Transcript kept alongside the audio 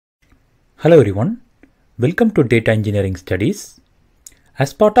Hello everyone, welcome to Data Engineering Studies.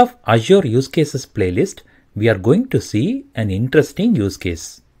 As part of Azure Use Cases playlist, we are going to see an interesting use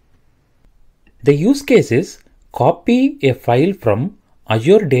case. The use case is copy a file from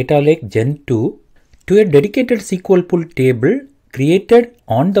Azure Data Lake Gen 2 to a dedicated SQL Pool table created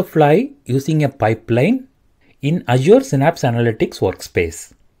on the fly using a pipeline in Azure Synapse Analytics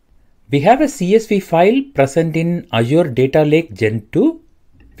workspace. We have a CSV file present in Azure Data Lake Gen 2.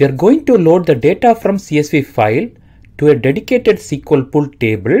 We are going to load the data from CSV file to a dedicated SQL Pool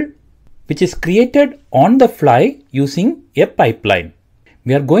table which is created on the fly using a pipeline.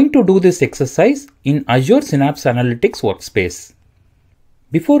 We are going to do this exercise in Azure Synapse Analytics workspace.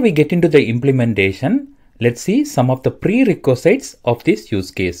 Before we get into the implementation, let's see some of the prerequisites of this use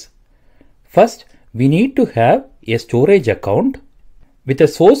case. First, we need to have a storage account with the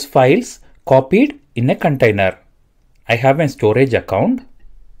source files copied in a container. I have a storage account.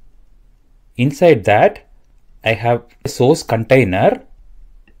 Inside that, I have a source container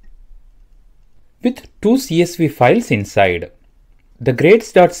with two CSV files inside. The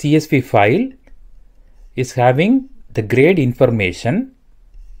grades.csv file is having the grade information.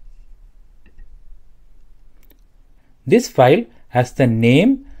 This file has the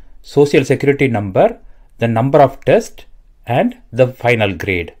name, social security number, the number of tests, and the final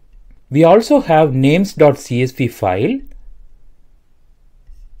grade. We also have names.csv file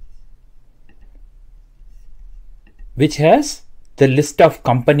which has the list of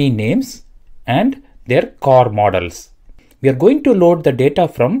company names and their core models. We are going to load the data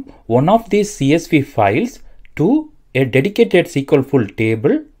from one of these CSV files to a dedicated SQL Pool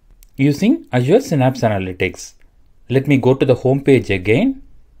table using Azure Synapse Analytics. Let me go to the home page again.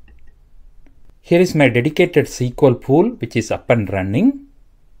 Here is my dedicated SQL Pool which is up and running.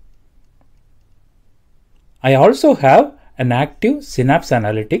 I also have an active Synapse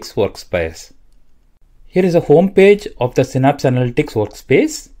Analytics workspace. Here is a home page of the Synapse Analytics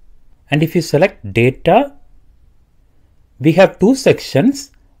workspace, and if you select Data, we have two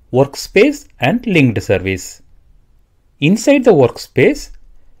sections, Workspace and Linked Service. Inside the workspace,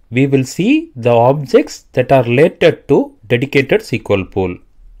 we will see the objects that are related to dedicated SQL Pool,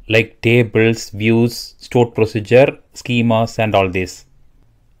 like tables, views, stored procedure, schemas, and all this.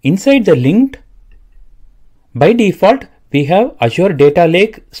 Inside the linked, by default, we have Azure Data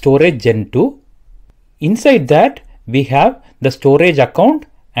Lake Storage Gen 2. Inside that, we have the storage account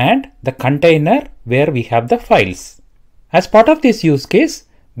and the container where we have the files. As part of this use case,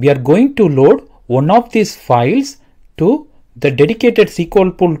 we are going to load one of these files to the dedicated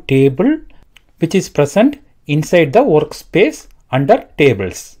SQL Pool table which is present inside the workspace under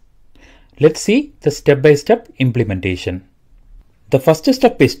tables. Let's see the step-by-step implementation. The first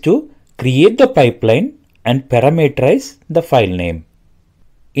step is to create the pipeline and parameterize the file name.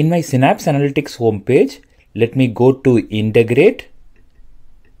 In my Synapse Analytics homepage, let me go to Integrate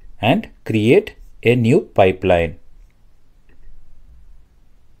and create a new pipeline.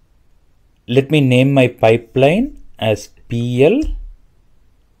 Let me name my pipeline as PL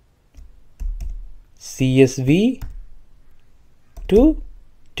CSV to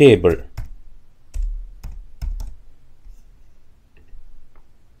table.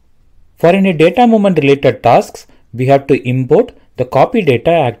 For any data movement related tasks, we have to import the copy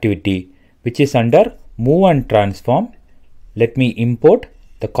data activity which is under move and transform. Let me import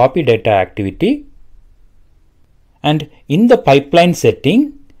the copy data activity, and in the pipeline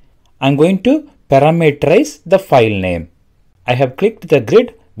setting I'm going to parameterize the file name. I have clicked the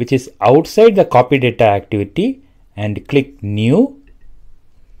grid which is outside the copy data activity and click new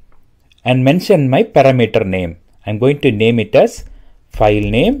and mention my parameter name. I'm going to name it as file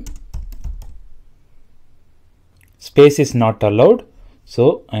name. Space is not allowed,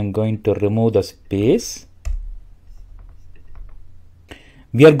 so I'm going to remove the space.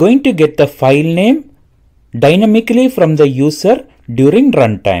 We are going to get the file name dynamically from the user during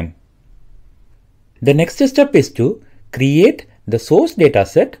runtime. The next step is to create the source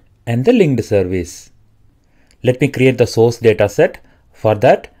dataset and the linked service. Let me create the source dataset. For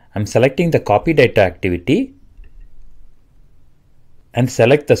that, I'm selecting the copy data activity and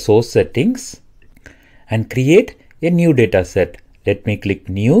select the source settings and create a new dataset. Let me click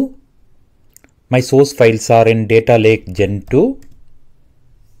new. My source files are in Data Lake Gen 2.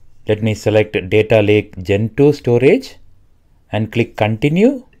 Let me select Data Lake Gen 2 storage and click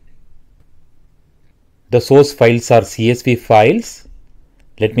continue. The source files are CSV files.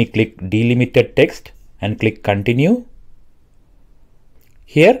 Let me click delimited text and click continue.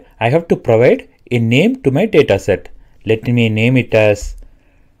 Here I have to provide a name to my dataset. Let me name it as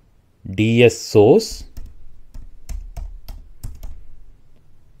DS source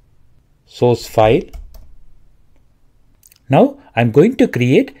source file. Now I'm going to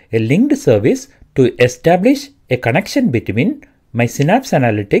create a linked service to establish a connection between my Synapse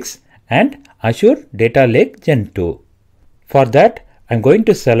Analytics and Azure Data Lake Gen 2. For that, I'm going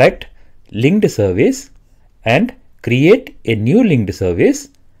to select linked service and create a new linked service.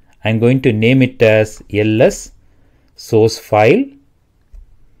 I'm going to name it as ls source file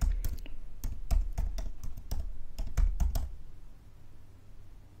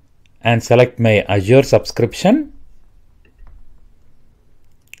and select my Azure subscription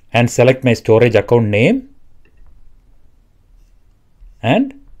and select my storage account name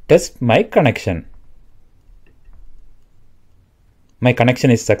and test my connection. My connection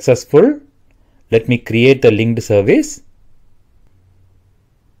is successful. Let me create the linked service.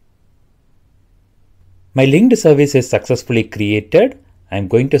 My linked service is successfully created. I'm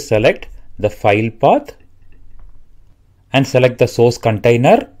going to select the file path and select the source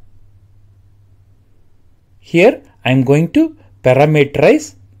container. Here I'm going to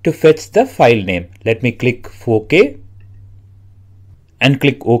parameterize to fetch the file name. Let me click OK and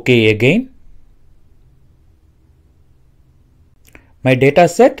click OK again. My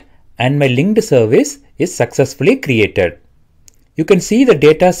dataset and my linked service is successfully created. You can see the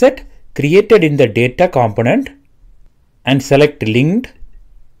dataset created in the data component and select linked.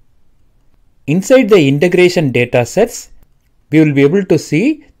 Inside the integration datasets, we will be able to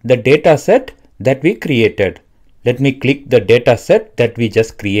see the dataset that we created. Let me click the dataset that we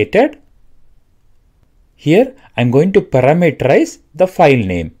just created. Here I'm going to parameterize the file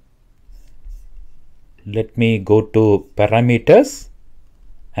name. Let me go to parameters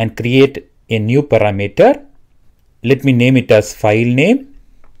and create a new parameter. Let me name it as file name.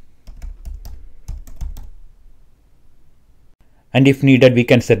 And if needed, we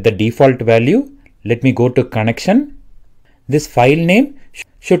can set the default value. Let me go to connection. This file name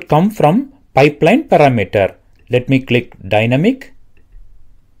should come from pipeline parameter. Let me click dynamic.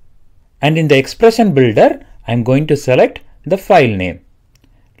 And in the expression builder, I'm going to select the file name.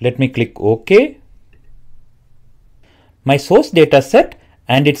 Let me click OK. My source dataset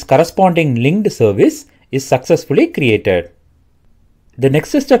and its corresponding linked service is successfully created. The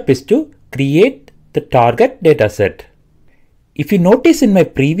next step is to create the target dataset. If you notice in my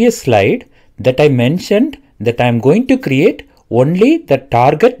previous slide that I mentioned that I am going to create only the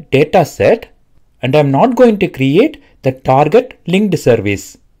target dataset and I'm not going to create the target linked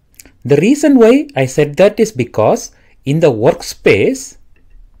service. The reason why I said that is because in the workspace,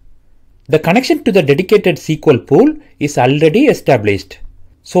 the connection to the dedicated SQL pool is already established.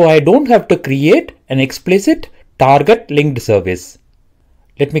 So I don't have to create an explicit target linked service.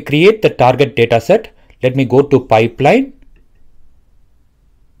 Let me create the target dataset. Let me go to pipeline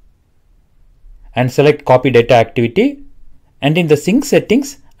and select copy data activity. And in the sync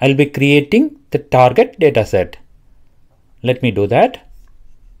settings, I'll be creating the target dataset. Let me do that.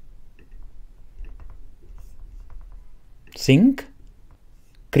 Sync.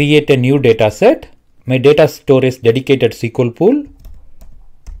 Create a new dataset. My data store is dedicated SQL pool.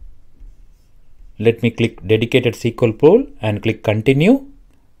 Let me click dedicated SQL pool and click continue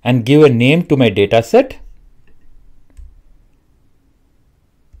and give a name to my dataset.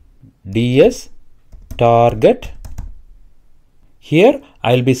 DS target. Here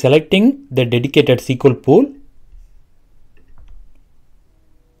I will be selecting the dedicated SQL pool.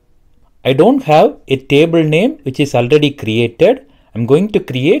 I don't have a table name which is already created. I'm going to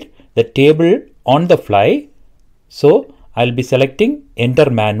create the table on the fly. So I'll be selecting enter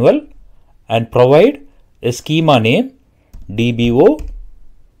manual and provide a schema name DBO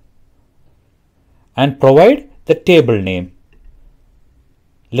and provide the table name.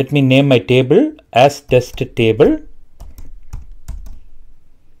 Let me name my table as test table.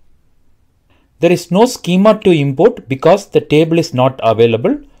 There is no schema to import because the table is not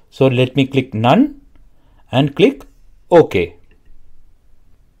available. So let me click none and click OK.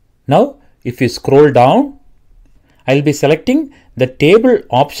 Now if you scroll down, I'll be selecting the table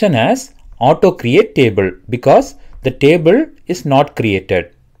option as auto create table because the table is not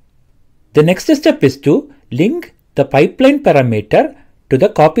created. The next step is to link the pipeline parameter to the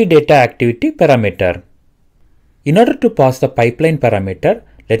copy data activity parameter. In order to pass the pipeline parameter,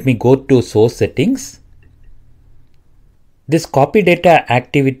 let me go to source settings. This copy data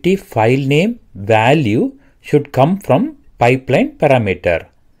activity file name value should come from pipeline parameter.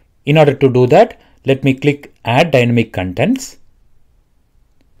 In order to do that, let me click add dynamic contents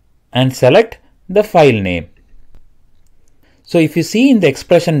and select the file name. So if you see in the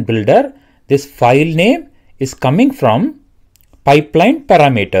expression builder, this file name is coming from pipeline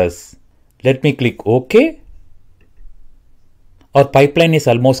parameters. Let me click OK. Our pipeline is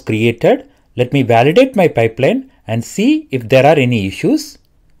almost created. Let me validate my pipeline and see if there are any issues.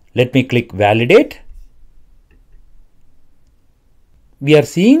 Let me click validate. We are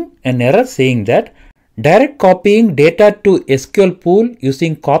seeing an error saying that direct copying data to SQL pool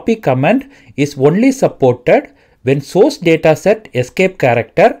using copy command is only supported when source dataset escape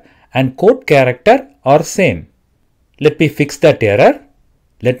character and code character are same. Let me fix that error.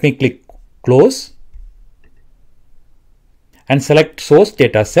 Let me click close and select source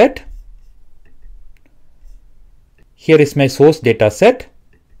dataset. Here is my source dataset.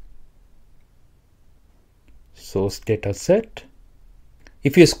 Source dataset.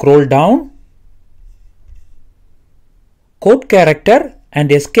 If you scroll down, code character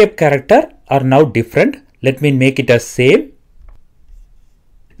and escape character are now different. Let me make it as same.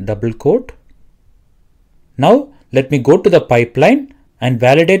 Double quote. Now let me go to the pipeline and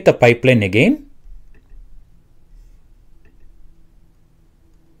validate the pipeline again.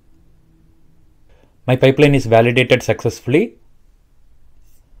 My pipeline is validated successfully.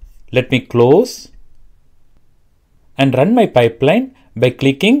 Let me close and run my pipeline by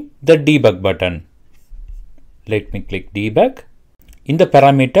clicking the debug button. Let me click debug. In the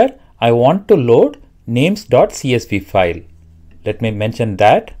parameter, I want to load names.csv file. Let me mention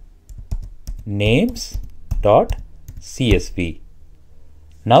that names.csv.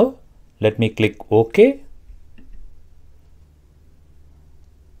 Now let me click OK.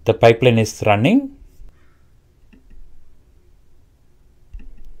 The pipeline is running.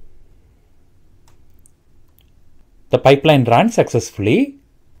 The pipeline ran successfully.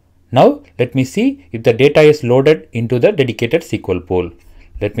 Now let me see if the data is loaded into the dedicated SQL pool.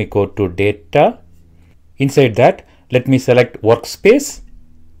 Let me go to data. Inside that, let me select workspace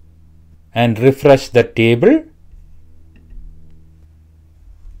and refresh the table.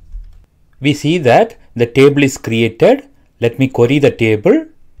 We see that the table is created. Let me query the table.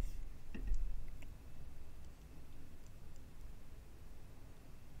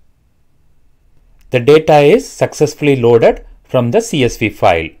 The data is successfully loaded from the CSV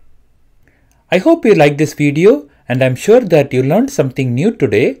file. I hope you like this video and I'm sure that you learned something new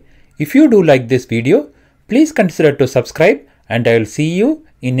today. If you do like this video, please consider to subscribe and I will see you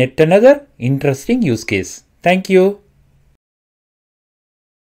in yet another interesting use case. Thank you.